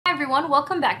everyone,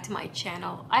 welcome back to my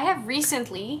channel. I have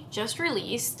recently just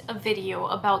released a video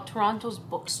about Toronto's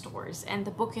bookstores and the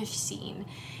bookish scene.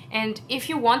 And if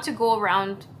you want to go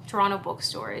around Toronto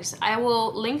bookstores, I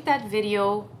will link that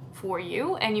video for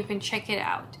you and you can check it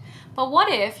out. But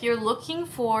what if you're looking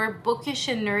for bookish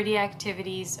and nerdy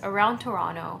activities around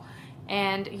Toronto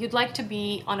and you'd like to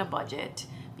be on a budget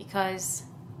because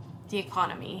the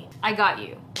economy? I got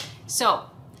you. So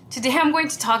today I'm going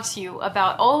to talk to you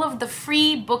about all of the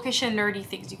free bookish and nerdy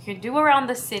things you can do around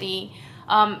the city.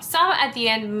 Some at the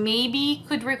end maybe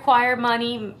could require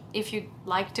money if you'd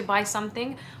like to buy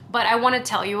something, but I want to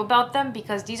tell you about them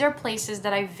because these are places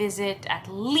that I visit at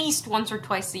least once or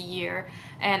twice a year,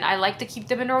 and I like to keep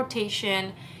them in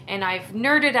rotation, and I've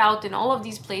nerded out in all of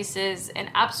these places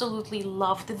and absolutely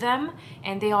loved them,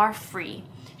 and they are free.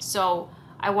 So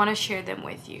I want to share them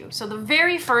with you. So the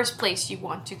very first place you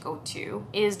want to go to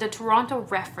is the Toronto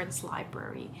Reference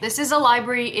Library. This is a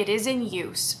library, it is in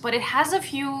use, but it has a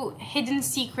few hidden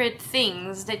secret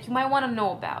things that you might want to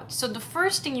know about. So the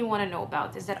first thing you want to know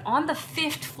about is that on the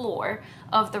 5th floor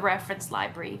of the Reference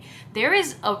Library, there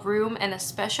is a room and a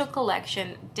special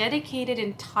collection dedicated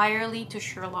entirely to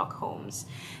Sherlock Holmes.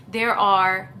 There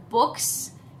are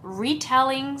books,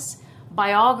 retellings,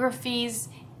 biographies,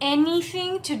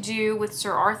 anything to do with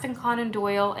Sir Arthur Conan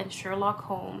Doyle and Sherlock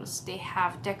Holmes. They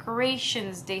have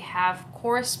decorations, they have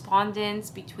correspondence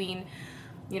between,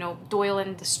 Doyle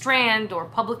and the Strand, or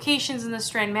publications in the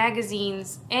Strand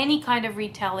magazines, any kind of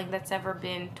retelling that's ever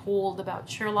been told about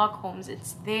Sherlock Holmes,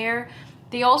 it's there.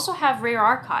 They also have rare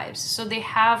archives, so they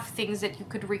have things that you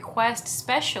could request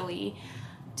specially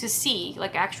to see,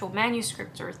 like actual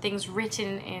manuscripts or things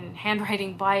written in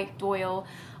handwriting by Doyle.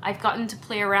 I've gotten to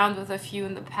play around with a few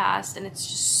in the past and it's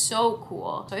just so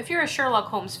cool. So if you're a Sherlock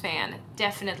Holmes fan,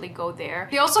 definitely go there.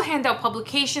 They also hand out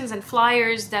publications and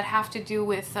flyers that have to do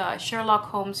with Sherlock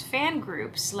Holmes fan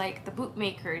groups like the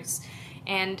Bootmakers,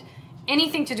 and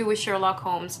anything to do with Sherlock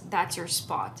Holmes, that's your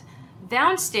spot.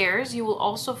 Downstairs, you will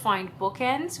also find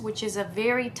Bookends, which is a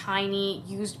very tiny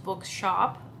used book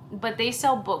shop, but they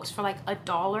sell books for like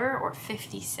 $1 or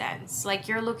 50 cents. Like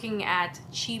you're looking at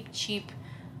cheap,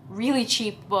 really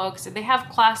cheap books. And they have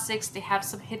classics, they have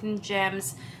some hidden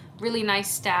gems, really nice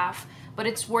staff, but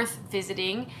it's worth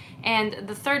visiting. And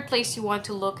the third place you want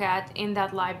to look at in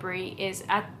that library is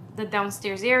at the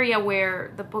downstairs area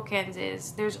where the Bookends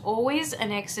is. There's always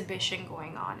an exhibition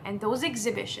going on, and those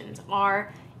exhibitions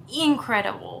are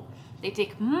incredible. They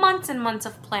take months and months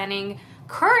of planning.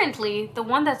 Currently, the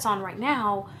one that's on right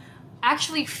now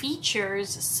actually features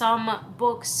some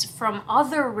books from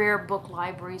other rare book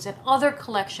libraries and other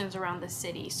collections around the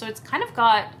city. So it's kind of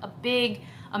got a big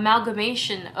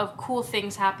amalgamation of cool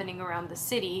things happening around the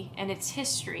city and its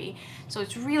history. So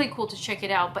it's really cool to check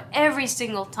it out. But every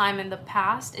single time in the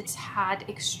past, it's had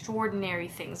extraordinary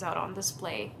things out on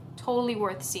display. Totally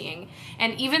worth seeing.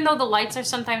 And even though the lights are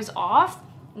sometimes off,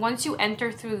 once you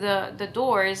enter through the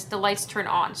doors, the lights turn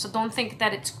on. So don't think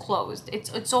that it's closed.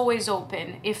 It's always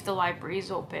open if the library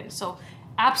is open. So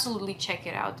absolutely check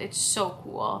it out. It's so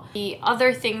cool. The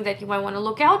other thing that you might want to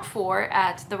look out for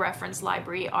at the Reference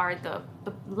Library are the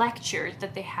lectures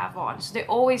that they have on. So they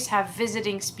always have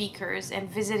visiting speakers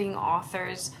and visiting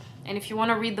authors. And if you want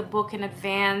to read the book in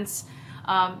advance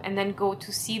and then go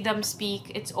to see them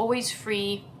speak, it's always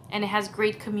free, and it has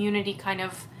great community kind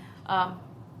of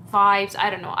vibes. I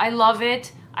don't know. I love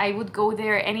it. I would go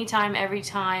there anytime, every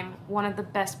time. One of the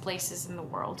best places in the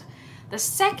world. The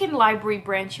second library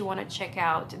branch you want to check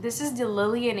out, this is the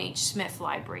Lillian H. Smith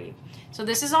Library. So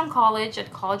this is on College,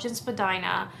 at College in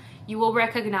Spadina. You will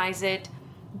recognize it.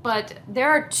 But there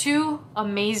are two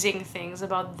amazing things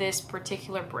about this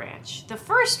particular branch. The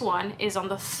first one is on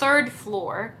the 3rd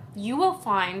floor. You will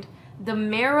find the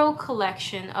Merrill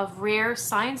collection of rare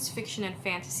science fiction and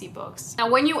fantasy books.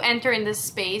 Now, when you enter in this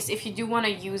space, if you do want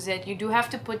to use it, you do have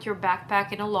to put your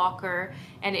backpack in a locker,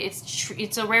 and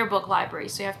it's a rare book library,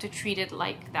 so you have to treat it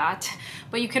like that.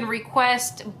 But you can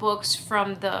request books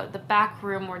from the back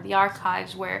room or the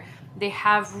archives where they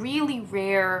have really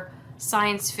rare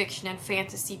science fiction and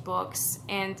fantasy books,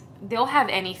 and they'll have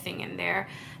anything in there.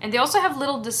 And they also have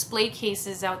little display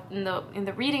cases out in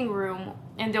the reading room,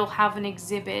 and they'll have an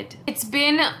exhibit. It's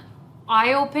been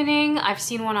eye-opening. I've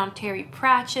seen one on Terry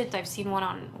Pratchett, I've seen one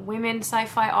on women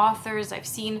sci-fi authors, I've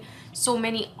seen so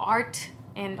many art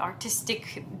and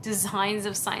artistic designs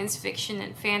of science fiction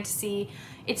and fantasy.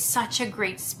 It's such a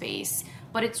great space,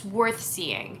 but it's worth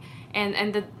seeing.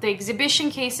 And the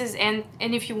exhibition cases, and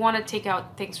if you want to take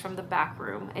out things from the back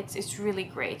room, it's really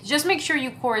great. Just make sure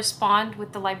you correspond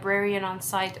with the librarian on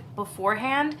site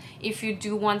beforehand if you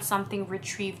do want something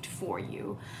retrieved for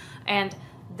you. And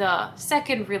the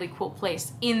second really cool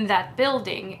place in that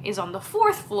building is on the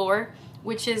 4th floor,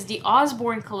 which is the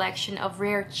Osborne collection of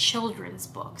rare children's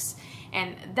books.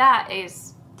 And that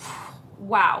is,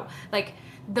 wow. Like,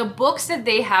 the books that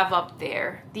they have up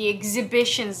there, the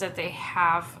exhibitions that they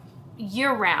have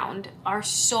year-round are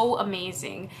so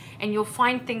amazing. And you'll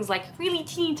find things like really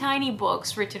teeny tiny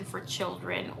books written for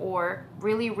children, or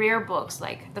really rare books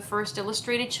like the first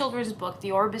illustrated children's book,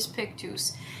 the Orbis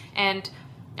Pictus, and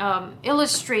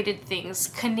illustrated things,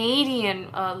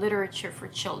 Canadian literature for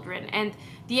children. And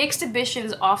the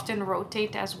exhibitions often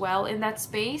rotate as well in that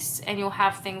space, and you'll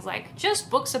have things like just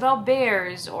books about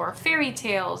bears or fairy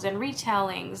tales and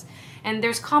retellings, and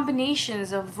there's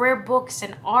combinations of rare books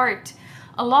and art.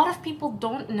 A lot of people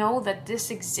don't know that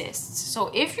this exists.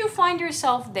 So if you find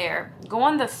yourself there, go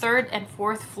on the 3rd and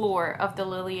 4th floor of the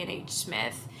Lillian H.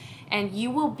 Smith, and you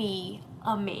will be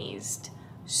amazed.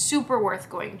 Super worth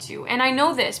going to. And I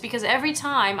know this because every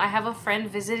time I have a friend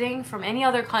visiting from any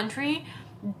other country,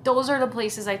 those are the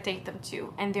places I take them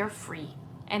to, and they're free,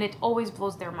 and it always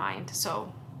blows their mind.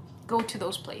 So go to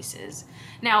those places.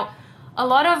 Now, a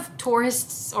lot of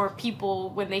tourists or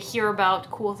people, when they hear about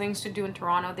cool things to do in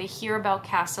Toronto, they hear about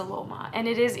Casa Loma, and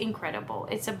it is incredible.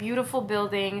 It's a beautiful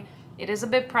building. It is a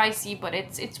bit pricey, but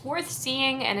it's worth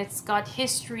seeing, and it's got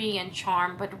history and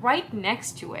charm. But right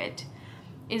next to it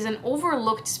is an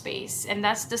overlooked space, and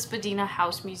that's the Spadina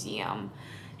House Museum.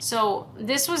 So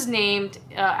this was named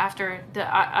after the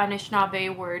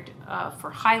Anishinaabe word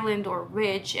for highland or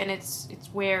ridge, and it's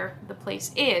where the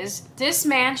place is. This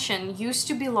mansion used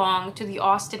to belong to the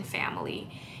Austin family,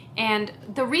 and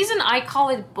the reason I call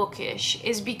it bookish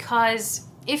is because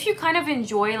if you kind of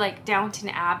enjoy like Downton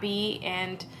Abbey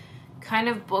and kind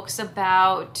of books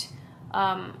about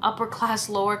upper class,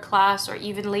 lower class, or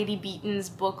even Lady Beaton's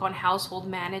book on household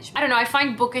management, I don't know, I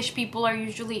find bookish people are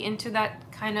usually into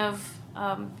that kind of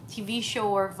TV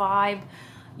show or vibe.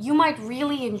 You might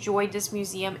really enjoy this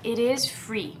museum. It is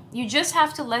free. You just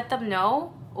have to let them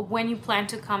know when you plan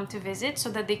to come to visit so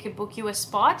that they could book you a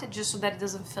spot, just so that it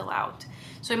doesn't fill out.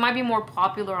 So it might be more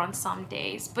popular on some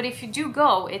days, but if you do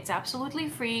go, it's absolutely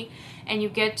free, and you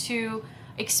get to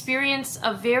experience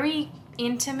a very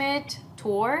intimate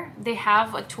tour. They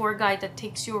have a tour guide that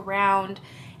takes you around,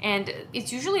 and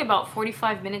it's usually about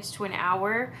 45 minutes to an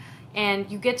hour.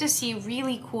 And you get to see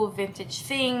really cool vintage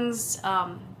things.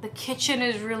 The kitchen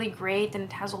is really great, and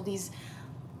it has all these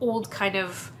old kind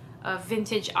of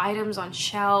vintage items on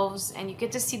shelves, and you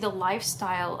get to see the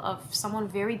lifestyle of someone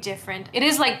very different. It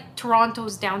is like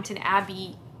Toronto's Downton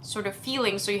Abbey sort of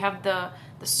feeling. So you have the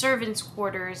servants'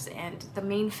 quarters and the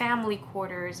main family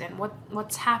quarters, and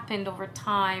what's happened over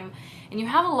time. And you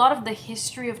have a lot of the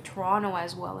history of Toronto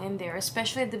as well in there,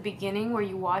 especially at the beginning where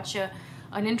you watch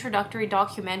an introductory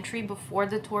documentary before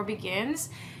the tour begins.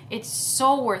 It's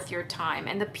so worth your time,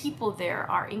 and the people there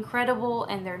are incredible,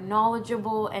 and they're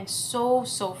knowledgeable and so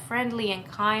friendly and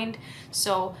kind.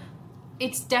 So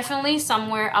it's definitely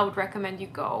somewhere I would recommend you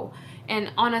go.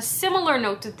 And on a similar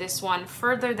note to this one,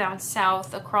 further down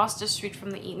south, across the street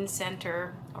from the Eaton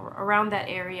Center, or around that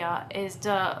area, is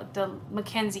the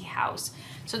Mackenzie House.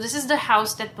 So this is the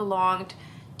house that belonged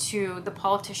to the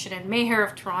politician and mayor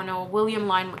of Toronto, William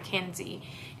Lyon Mackenzie.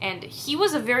 And he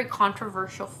was a very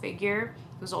controversial figure.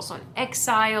 He was also in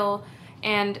exile.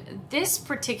 And this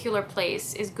particular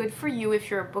place is good for you if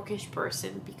you're a bookish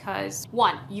person, because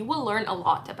one, you will learn a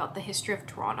lot about the history of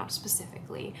Toronto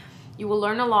specifically. You will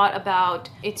learn a lot about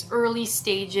its early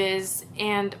stages,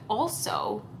 and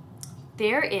also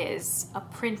there is a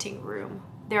printing room.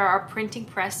 There are printing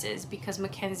presses because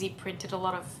Mackenzie printed a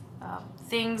lot of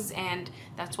things, and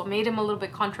that's what made him a little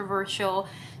bit controversial.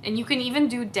 And you can even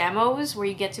do demos where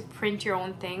you get to print your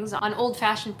own things on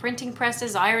old-fashioned printing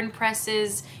presses, iron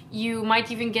presses. You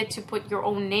might even get to put your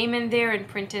own name in there and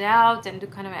print it out and do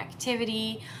kind of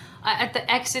activity. At the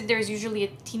exit, there's usually a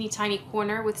teeny tiny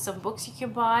corner with some books you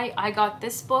can buy. I got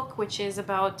this book, which is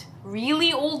about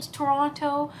really old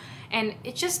Toronto, and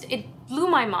it blew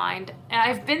my mind.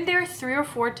 I've been there 3 or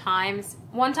 4 times.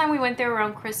 One time we went there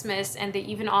around Christmas, and they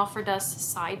even offered us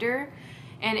cider,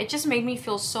 and it just made me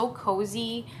feel so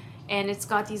cozy. And it's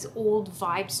got these old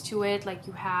vibes to it, like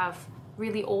you have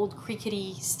really old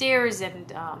crickety stairs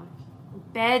and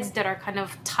beds that are kind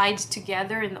of tied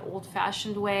together in the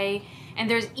old-fashioned way. And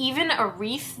there's even a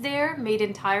wreath there made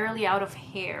entirely out of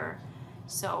hair.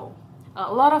 So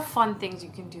a lot of fun things you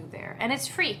can do there, and it's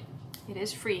free. It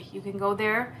is free. You can go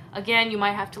there. Again, you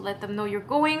might have to let them know you're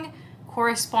going,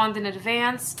 correspond in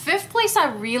advance. 5th place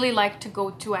I really like to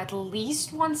go to at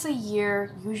least once a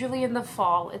year, usually in the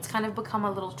fall. It's kind of become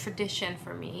a little tradition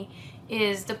for me,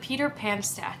 is the Peter Pan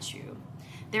statue.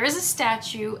 There is a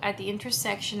statue at the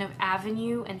intersection of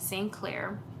Avenue and St.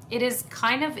 Clair. It is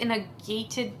kind of in a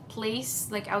gated place,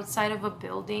 like outside of a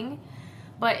building,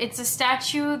 but it's a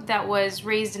statue that was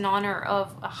raised in honor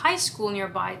of a high school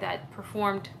nearby that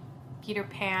performed Peter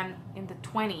Pan in the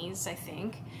 20s, I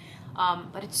think.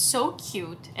 But it's so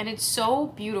cute and it's so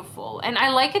beautiful, and I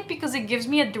like it because it gives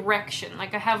me a direction.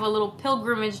 Like I have a little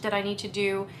pilgrimage that I need to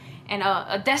do and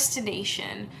a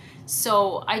destination.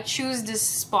 So I choose this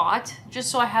spot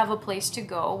just so I have a place to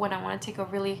go when I want to take a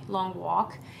really long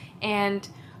walk. And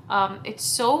it's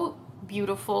so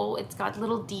beautiful. It's got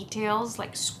little details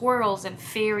like squirrels and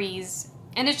fairies,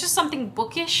 and it's just something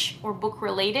bookish or book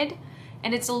related,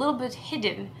 and it's a little bit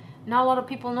hidden. Not a lot of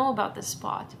people know about this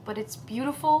spot, but it's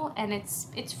beautiful and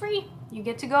it's free. You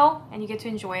get to go and you get to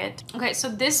enjoy it. Okay, so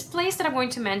this place that I'm going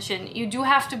to mention, you do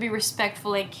have to be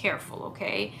respectful and careful,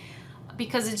 okay?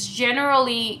 Because it's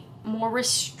generally more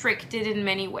restricted in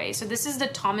many ways. So this is the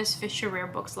Thomas Fisher Rare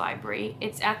Books Library.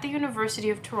 It's at the University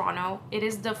of Toronto. It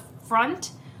is the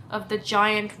front of the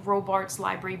giant Robarts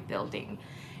Library building.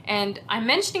 And I'm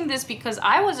mentioning this because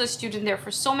I was a student there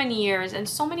for so many years and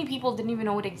so many people didn't even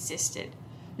know it existed.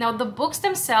 Now, the books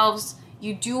themselves,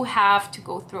 you do have to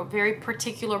go through a very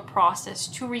particular process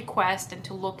to request and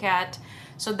to look at.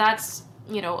 So that's,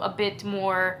 you know, a bit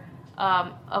more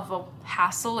of a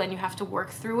hassle, and you have to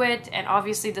work through it. And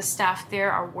obviously the staff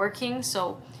there are working.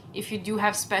 So if you do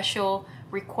have special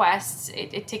requests,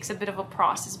 it takes a bit of a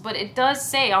process. But it does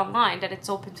say online that it's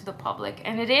open to the public.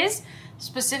 And it is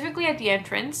specifically at the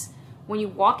entrance. When you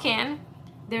walk in,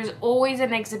 there's always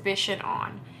an exhibition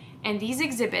on. And these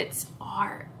exhibits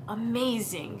are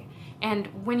amazing. And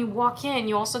when you walk in,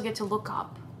 you also get to look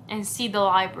up and see the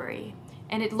library.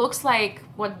 And it looks like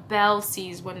what Belle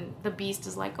sees when the Beast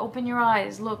is like, open your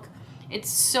eyes, look. It's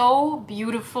so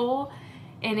beautiful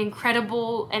and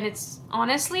incredible. And it's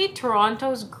honestly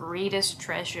Toronto's greatest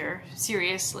treasure.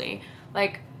 Seriously.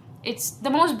 Like, it's the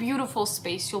most beautiful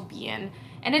space you'll be in.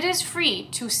 And it is free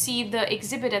to see the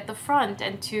exhibit at the front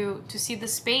and to see the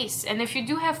space. And if you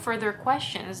do have further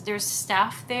questions, there's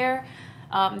staff there.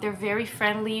 They're very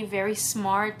friendly, very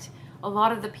smart. A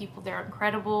lot of the people there are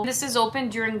incredible. This is open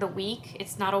during the week.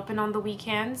 It's not open on the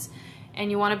weekends.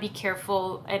 And you want to be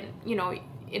careful. And, you know,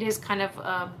 it is kind of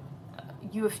a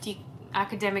U of T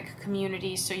academic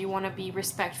community, so you want to be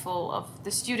respectful of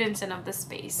the students and of the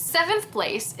space. Seventh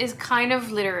place is kind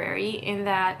of literary in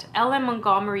that L.M.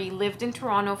 Montgomery lived in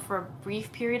Toronto for a brief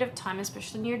period of time,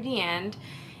 especially near the end.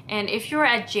 And if you're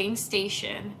at Jane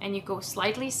Station and you go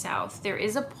slightly south, there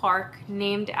is a park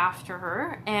named after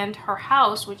her, and her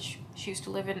house, which she used to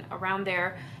live in around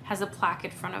there, has a plaque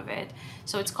in front of it.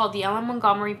 So it's called the L.M.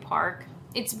 Montgomery Park.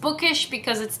 It's bookish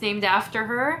because it's named after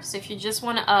her. So if you just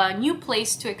want a new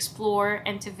place to explore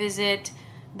and to visit,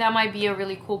 that might be a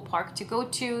really cool park to go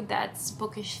to that's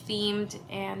bookish themed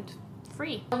and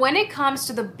free. When it comes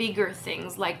to the bigger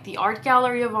things like the Art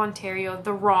Gallery of Ontario,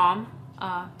 the ROM,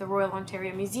 the Royal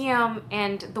Ontario Museum,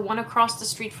 and the one across the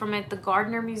street from it, the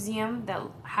Gardiner Museum that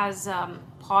has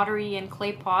pottery and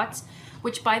clay pots,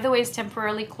 which by the way is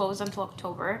temporarily closed until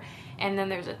October. And then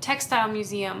there's a textile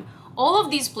museum. All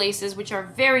of these places, which are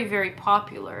very, very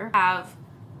popular, have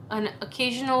an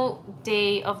occasional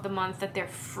day of the month that they're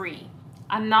free.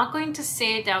 I'm not going to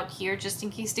say it out here just in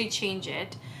case they change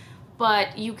it,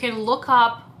 but you can look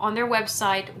up on their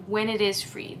website when it is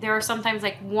free. There are sometimes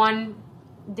like one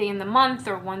day in the month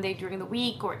or one day during the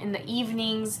week or in the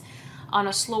evenings on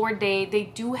a slower day. They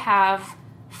do have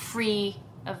free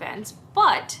events,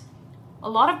 but a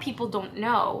lot of people don't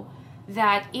know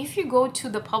that if you go to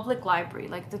the public library,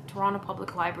 like the Toronto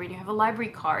Public Library, and you have a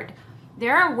library card,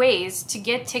 there are ways to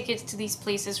get tickets to these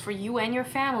places for you and your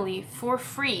family for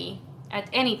free at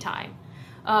any time.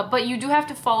 But you do have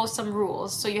to follow some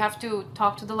rules. So you have to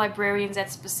talk to the librarians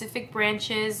at specific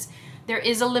branches. There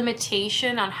is a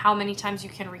limitation on how many times you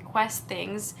can request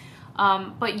things.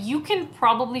 But you can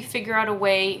probably figure out a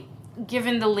way,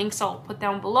 given the links I'll put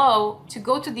down below, to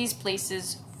go to these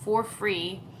places for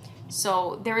free.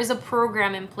 So there is a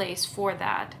program in place for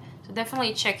that. So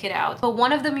definitely check it out. But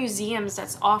one of the museums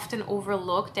that's often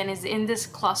overlooked and is in this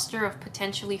cluster of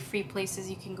potentially free places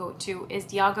you can go to is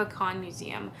the Aga Khan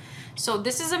Museum. So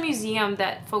this is a museum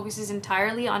that focuses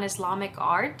entirely on Islamic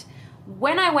art.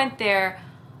 When I went there,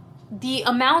 the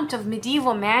amount of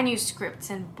medieval manuscripts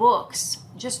and books,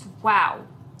 just wow.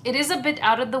 It is a bit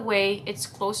out of the way. It's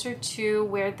closer to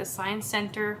where the Science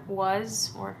Center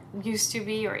was or used to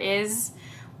be or is.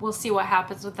 We'll see what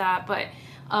happens with that, but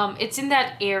it's in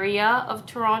that area of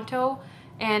Toronto,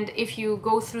 and if you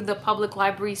go through the public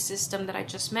library system that I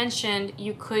just mentioned,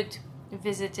 you could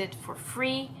visit it for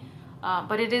free.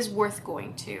 but it is worth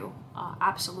going to.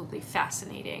 Absolutely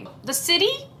fascinating. The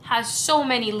city has so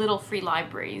many little free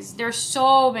libraries. There's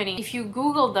so many. If you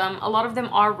Google them, a lot of them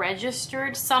are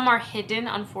registered. Some are hidden,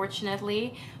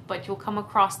 unfortunately, but you'll come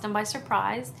across them by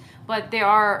surprise. But they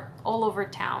are all over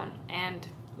town, and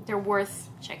they're worth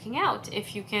checking out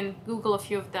if you can Google a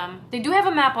few of them. They do have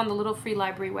a map on the Little Free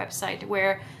Library website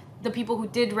where the people who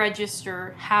did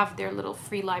register have their little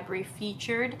free library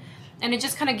featured, and it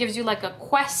just kind of gives you like a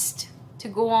quest to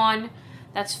go on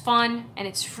that's fun and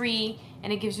it's free,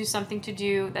 and it gives you something to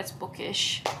do that's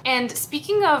bookish. And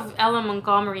speaking of Ella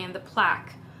Montgomery and the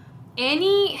plaque,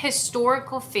 any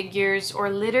historical figures or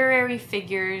literary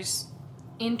figures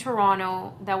in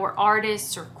Toronto that were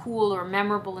artists or cool or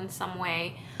memorable in some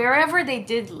way, wherever they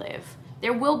did live,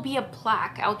 there will be a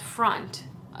plaque out front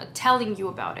telling you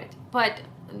about it. But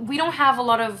we don't have a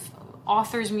lot of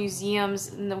authors' museums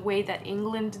in the way that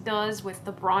England does with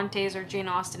the Brontes or Jane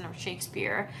Austen or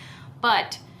Shakespeare.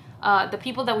 But the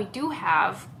people that we do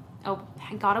have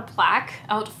got a plaque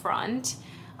out front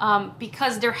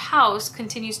because their house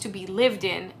continues to be lived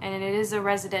in, and it is a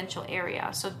residential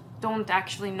area. So don't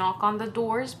actually knock on the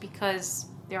doors, because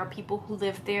there are people who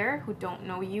live there who don't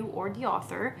know you or the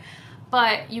author.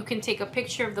 But you can take a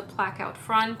picture of the plaque out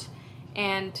front,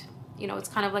 and you know, it's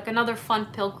kind of like another fun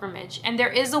pilgrimage. And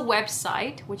there is a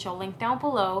website, which I'll link down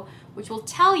below, which will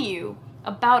tell you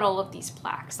about all of these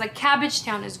plaques. Like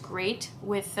Cabbagetown is great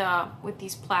with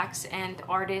these plaques and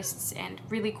artists and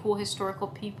really cool historical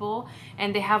people,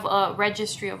 and they have a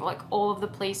registry of like all of the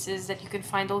places that you can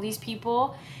find all these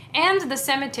people, and the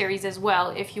cemeteries as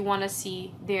well. If you want to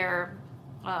see their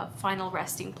final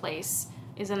resting place,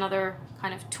 is another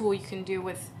kind of tool you can do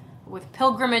with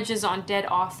pilgrimages on dead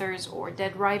authors or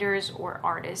dead writers or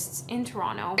artists in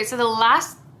Toronto. Okay, so the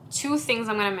last two things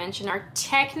I'm going to mention are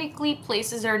technically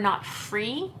places that are not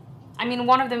free. I mean,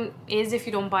 one of them is if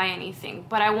you don't buy anything,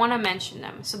 but I want to mention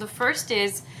them. So the first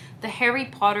is the Harry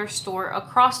Potter store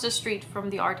across the street from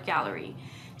the art gallery.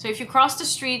 So if you cross the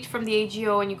street from the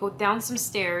AGO and you go down some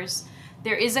stairs,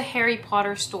 there is a Harry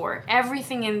Potter store.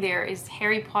 Everything in there is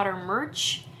Harry Potter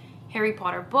merch, Harry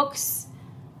Potter books,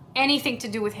 anything to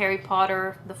do with Harry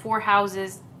Potter, the Four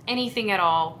Houses, anything at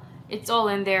all. It's all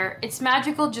in there. It's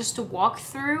magical just to walk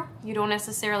through. You don't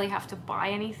necessarily have to buy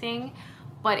anything,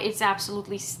 but it's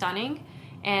absolutely stunning,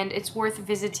 and it's worth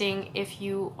visiting if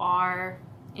you are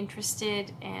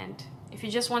interested, and if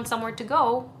you just want somewhere to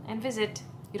go and visit.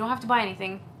 You don't have to buy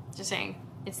anything, just saying,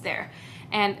 it's there.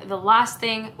 And the last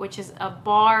thing, which is a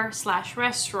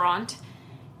bar/restaurant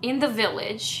in the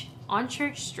Village on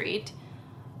Church Street,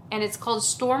 and it's called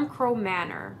Stormcrow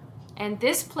Manor. And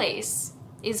this place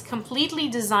is completely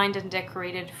designed and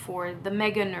decorated for the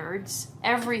mega nerds.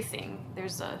 Everything.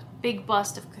 There's a big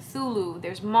bust of Cthulhu,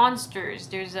 there's monsters,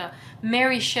 there's a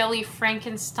Mary Shelley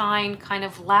Frankenstein kind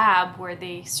of lab where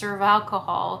they serve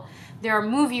alcohol. There are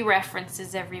movie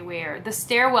references everywhere. The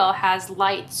stairwell has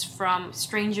lights from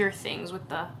Stranger Things with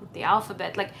the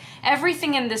alphabet. Like,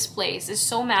 everything in this place is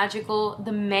so magical.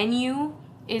 The menu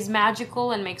is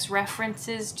magical and makes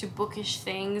references to bookish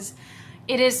things.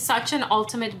 It is such an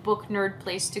ultimate book nerd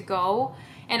place to go.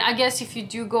 And I guess if you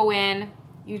do go in,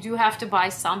 you do have to buy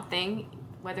something,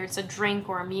 whether it's a drink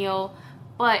or a meal,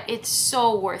 but it's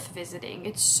so worth visiting.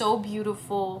 It's so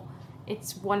beautiful.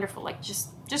 It's wonderful. Like,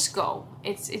 just go.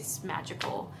 It's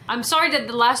magical. I'm sorry that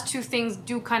the last two things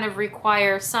do kind of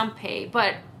require some pay,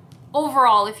 but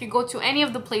overall, if you go to any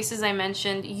of the places I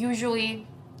mentioned, usually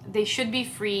they should be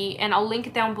free, and I'll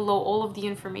link down below all of the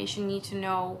information you need to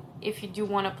know if you do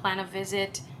want to plan a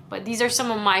visit. But these are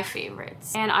some of my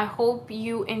favorites, and I hope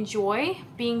you enjoy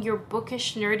being your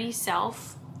bookish, nerdy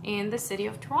self in the city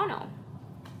of Toronto.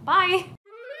 Bye!